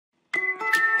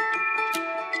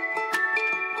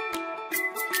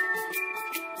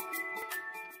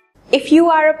If you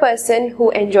are a person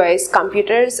who enjoys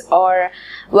computers or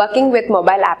working with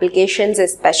mobile applications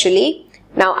especially,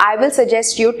 now I will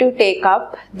suggest you to take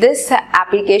up this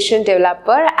application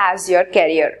developer as your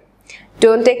career.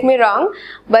 Don't take me wrong,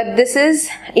 but this is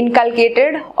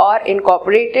inculcated or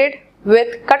incorporated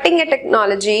with cutting edge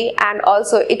technology, and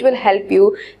also it will help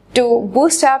you to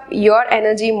boost up your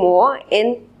energy more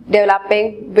in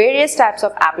developing various types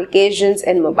of applications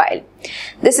in mobile.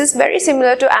 This is very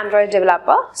similar to Android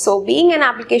developer. So being an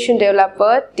application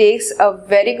developer takes a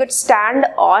very good stand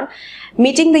on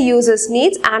meeting the user's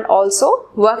needs and also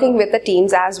working with the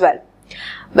teams as well.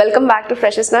 Welcome back to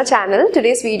Freshers Now channel.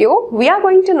 Today's video we are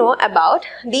going to know about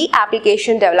the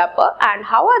application developer and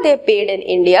how are they paid in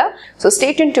India. So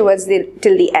stay tuned till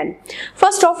the end.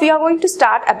 First off, we are going to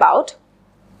start about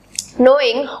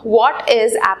knowing what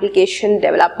is application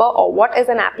developer or what is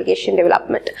an application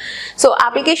development. So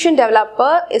application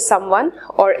developer is someone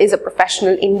or is a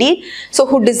professional indeed, so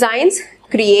who designs,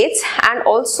 creates and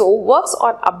also works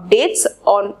on updates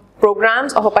on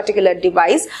programs of a particular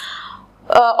device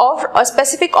of a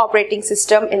specific operating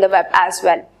system in the web as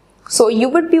well. So you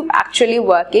would be actually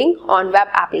working on web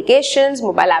applications,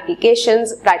 mobile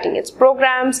applications, writing its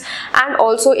programs and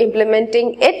also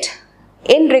implementing it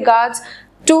in regards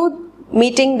to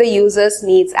meeting the user's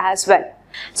needs as well.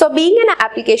 So being an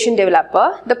application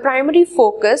developer, the primary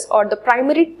focus or the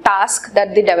primary task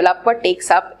that the developer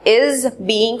takes up is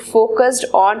being focused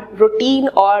on routine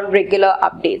or regular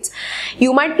updates.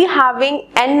 You might be having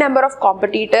n number of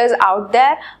competitors out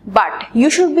there, but you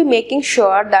should be making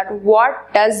sure that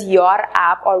what does your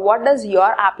app or what does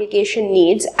your application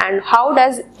needs and how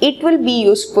does it will be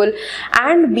useful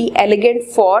and be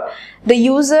elegant for the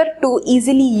user to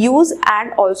easily use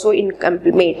and also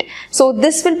implement. So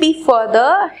this will be further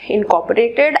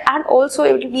incorporated and also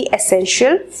it will be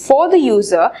essential for the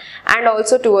user and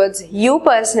also towards you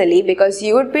personally, because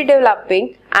you would be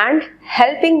developing and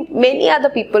helping many other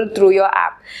people through your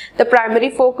app. The primary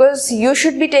focus you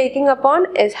should be taking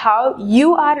upon is how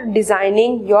you are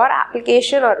designing your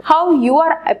application or how you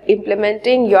are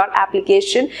implementing your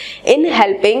application in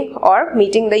helping or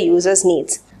meeting the user's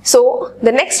needs. So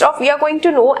the next off we are going to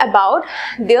know about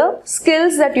the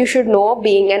skills that you should know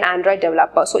being an Android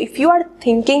developer. So if you are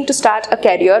thinking to start a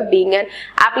career being an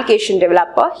application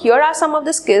developer, here are some of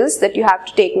the skills that you have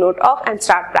to take note of and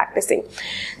start practicing.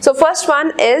 So first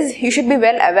one is you should be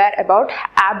well aware about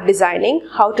app designing,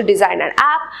 how to design an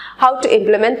app, how to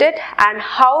implement it and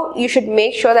how you should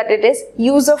make sure that it is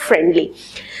user friendly.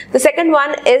 The second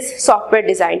one is software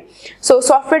design. So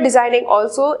software designing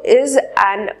also is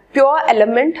an pure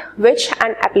element which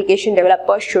an application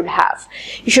developer should have.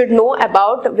 You should know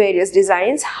about various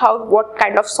designs, what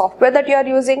kind of software that you are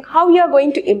using, how you are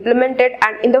going to implement it,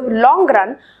 and in the long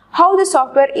run how the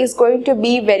software is going to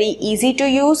be very easy to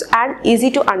use and easy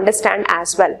to understand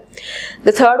as well.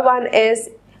 The third one is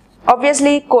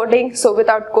obviously coding. So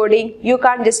without coding you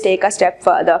can't just take a step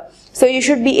further. So you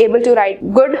should be able to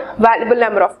write good valuable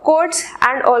number of codes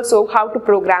and also how to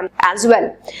program as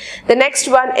well. The next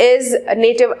one is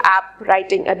native app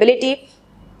writing ability.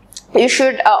 You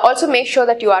should also make sure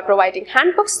that you are providing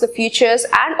handbooks, the features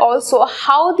and also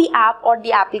how the app or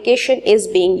the application is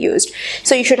being used.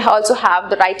 So you should also have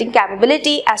the writing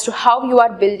capability as to how you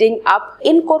are building up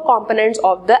in core components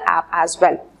of the app as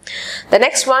well. The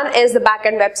next one is the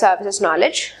backend web services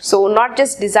knowledge. So not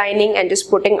just designing and just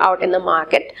putting out in the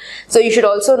market. So you should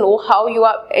also know how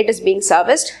it is being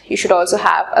serviced. You should also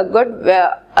have a good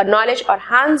knowledge or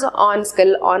hands-on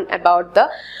skill on about the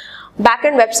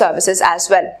backend web services as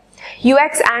well.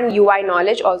 UX and UI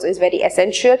knowledge also is very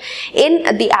essential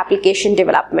in the application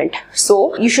development.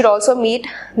 So you should also meet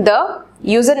the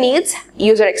user needs,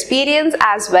 user experience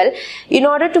as well in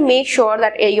order to make sure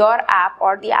that your app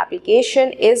or the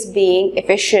application is being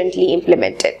efficiently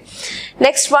implemented.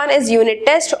 Next one is unit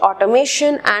test,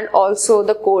 automation and also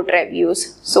the code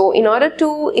reviews. So in order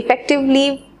to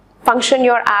effectively function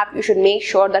your app, you should make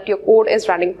sure that your code is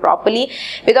running properly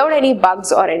without any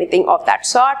bugs or anything of that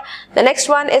sort. The next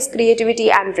one is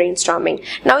creativity and brainstorming.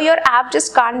 Now your app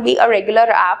just can't be a regular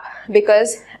app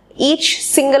because each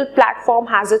single platform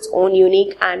has its own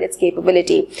unique and its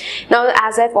capability. Now,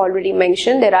 as I've already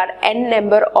mentioned, there are n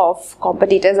number of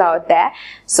competitors out there.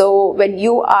 So when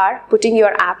you are putting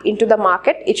your app into the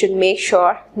market, it should make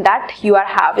sure that you are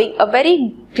having a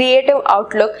very creative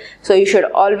outlook. So you should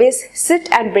always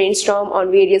sit and brainstorm on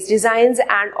various designs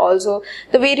and also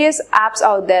the various apps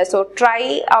out there. So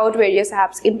try out various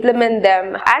apps, implement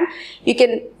them, and you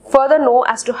can further know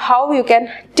as to how you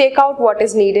can take out what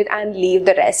is needed and leave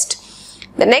the rest.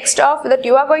 The next off that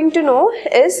you are going to know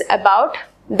is about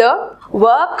the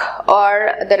work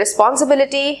or the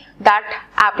responsibility that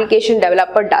application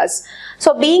developer does.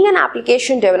 So being an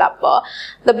application developer,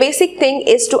 the basic thing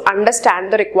is to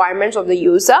understand the requirements of the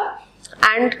user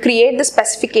and create the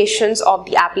specifications of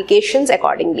the applications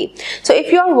accordingly. So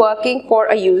if you are working for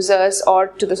a users or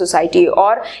to the society,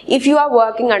 or if you are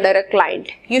working under a client,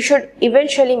 you should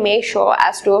eventually make sure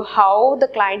as to how the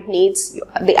client needs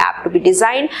the app to be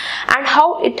designed and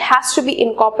how it has to be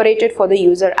incorporated for the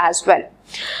user as well.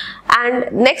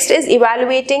 And next is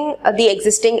evaluating the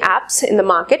existing apps in the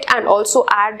market and also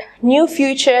add new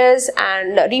features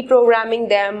and reprogramming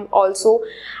them. Also,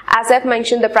 as I've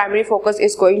mentioned, the primary focus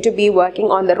is going to be working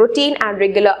on the routine and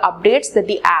regular updates that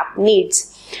the app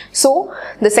needs. So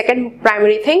the second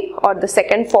primary thing, or the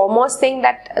second foremost thing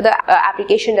that the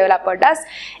application developer does,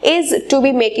 is to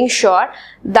be making sure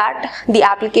that the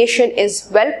application is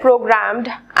well programmed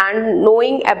and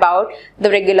knowing about the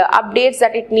regular updates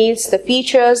that it needs, the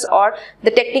features or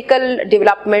the technical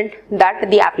development that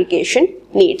the application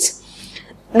needs.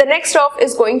 The next off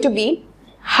is going to be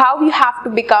how you have to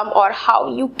become, or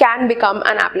how you can become,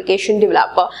 an application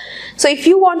developer. So if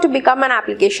you want to become an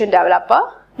application developer,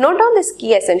 note down these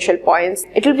key essential points.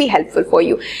 It will be helpful for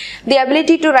you. The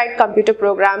ability to write computer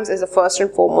programs is the first and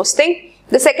foremost thing.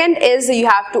 The second is you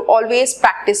have to always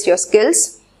practice your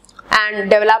skills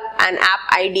and develop an app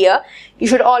idea. You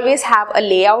should always have a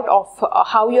layout of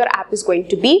how your app is going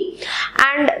to be.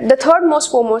 And the third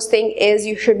most foremost thing is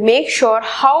you should make sure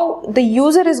how the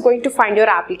user is going to find your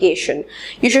application.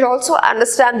 You should also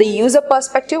understand the user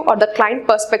perspective or the client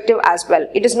perspective as well.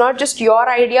 It is not just your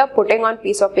idea putting on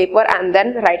piece of paper and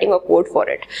then writing a code for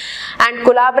it. And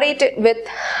collaborate with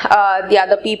the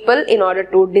other people in order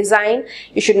to design.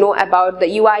 You should know about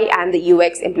the UI and the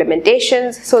UX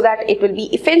implementations so that it will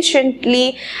be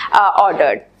efficiently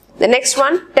ordered. The next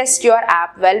one, test your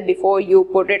app well before you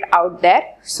put it out there.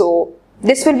 So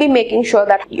this will be making sure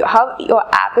that how your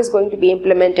app is going to be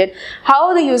implemented,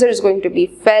 how the user is going to be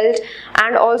felt,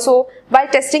 and also while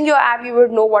testing your app you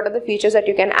would know what are the features that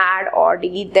you can add or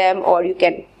delete them, or you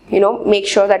can make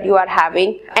sure that you are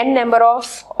having n number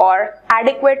of or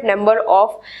adequate number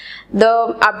of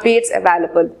the updates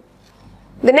available.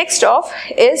 The next off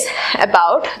is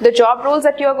about the job roles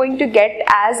that you are going to get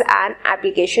as an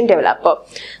application developer.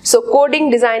 So coding,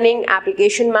 designing,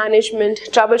 application management,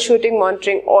 troubleshooting,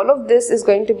 monitoring, all of this is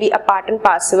going to be a part and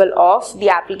parcel of the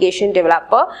application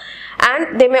developer.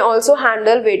 And they may also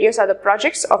handle various other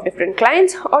projects of different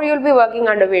clients, or you'll be working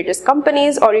under various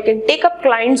companies, or you can take up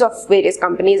clients of various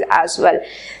companies as well.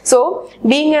 So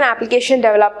being an application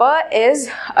developer is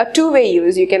a two-way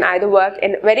use. You can either work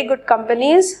in very good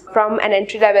companies from an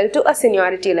entry level to a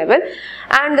seniority level,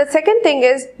 and the second thing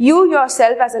is you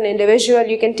yourself as an individual,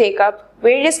 you can take up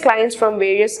various clients from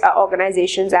various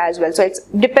organizations as well. So it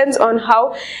depends on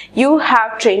how you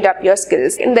have trained up your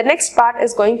skills. In the next part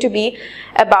is going to be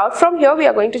about, from here we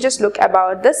are going to just look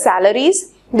about the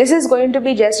salaries. This is going to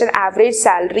be just an average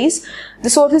salaries. The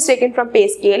source is taken from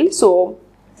PayScale. So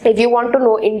if you want to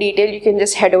know in detail, you can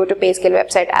just head over to PayScale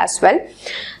website as well.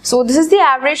 So this is the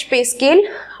average PayScale,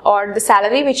 or the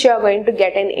salary which you are going to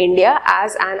get in India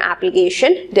as an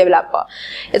application developer.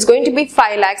 It's going to be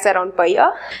 5 lakhs around per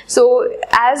year. So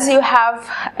as you have,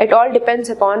 it all depends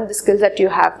upon the skills that you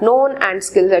have known and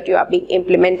skills that you are being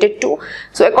implemented to.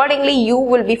 So accordingly you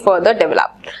will be further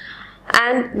developed.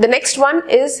 And the next one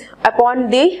is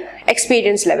upon the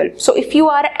experience level. So if you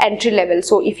are entry level,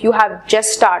 so if you have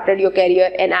just started your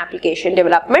career in application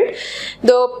development,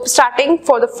 the starting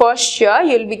for the first year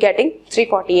you will be getting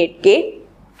 348k.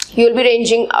 You will be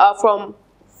ranging from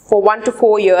for 1 to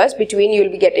 4 years between, you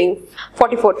will be getting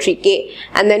 44.3k,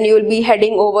 and then you will be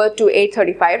heading over to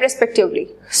 835 respectively.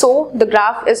 So the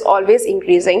graph is always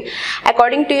increasing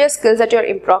according to your skills that you are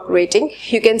incorporating.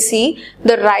 You can see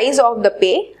the rise of the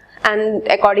pay and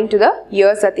according to the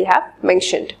years that they have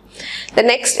mentioned. The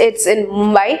next, it's in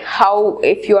Mumbai. How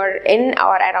if you are in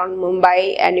or around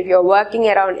Mumbai and if you are working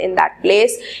around in that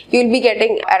place, you will be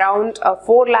getting around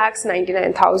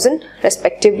 4,99,000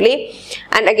 respectively.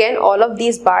 And again, all of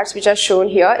these bars which are shown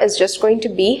here is just going to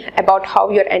be about how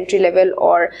your entry level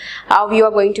or how you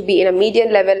are going to be in a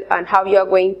median level and how you are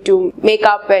going to make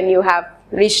up when you have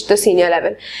reach the senior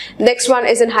level. Next one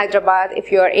is in Hyderabad.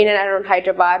 If you are in and around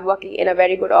Hyderabad working in a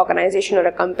very good organization or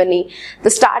a company, the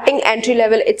starting entry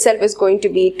level itself is going to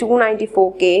be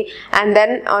 294k, and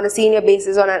then on a senior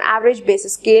basis, on an average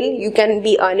basis scale, you can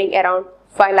be earning around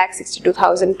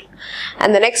 5,62,000.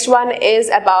 And the next one is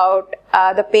about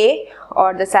the pay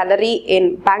or the salary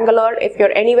in Bangalore. If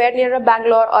you're anywhere near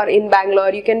Bangalore or in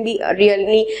Bangalore, you can be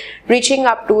really reaching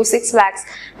up to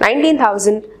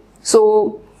 6,19,000.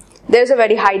 So there's a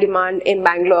very high demand in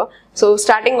Bangalore. So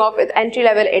starting off with entry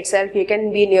level itself, you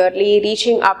can be nearly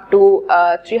reaching up to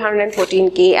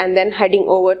 314k and then heading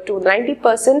over to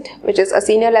 90%, which is a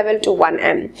senior level, to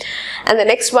 1M. And the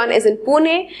next one is in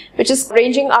Pune, which is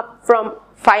ranging up from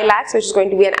 5 lakhs, which is going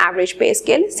to be an average pay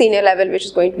scale, senior level, which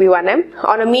is going to be 1M.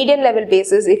 On a median level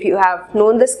basis, if you have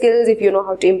known the skills, if you know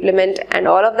how to implement and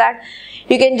all of that,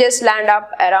 you can just land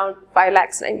up around 5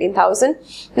 lakhs 19,000.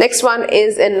 Next one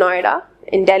is in Noida,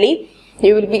 in Delhi.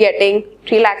 You will be getting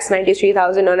 3 lakhs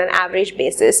 93,000 on an average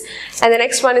basis. And the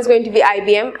next one is going to be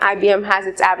IBM. IBM has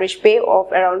its average pay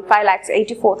of around 5 lakhs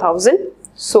 84,000.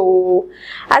 So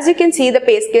as you can see, the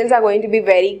pay scales are going to be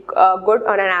very good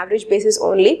on an average basis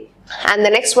only. And the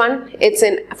next one, it's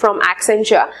from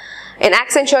Accenture. In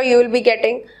Accenture, you will be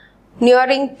getting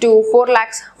nearing to 4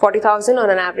 lakhs 40,000 on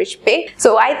an average pay.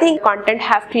 So I think content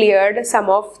have cleared some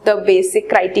of the basic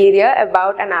criteria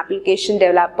about an application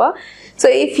developer. So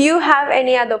if you have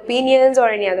any other opinions or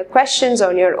any other questions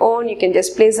on your own, you can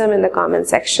just place them in the comment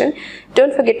section.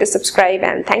 Don't forget to subscribe,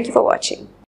 and thank you for watching.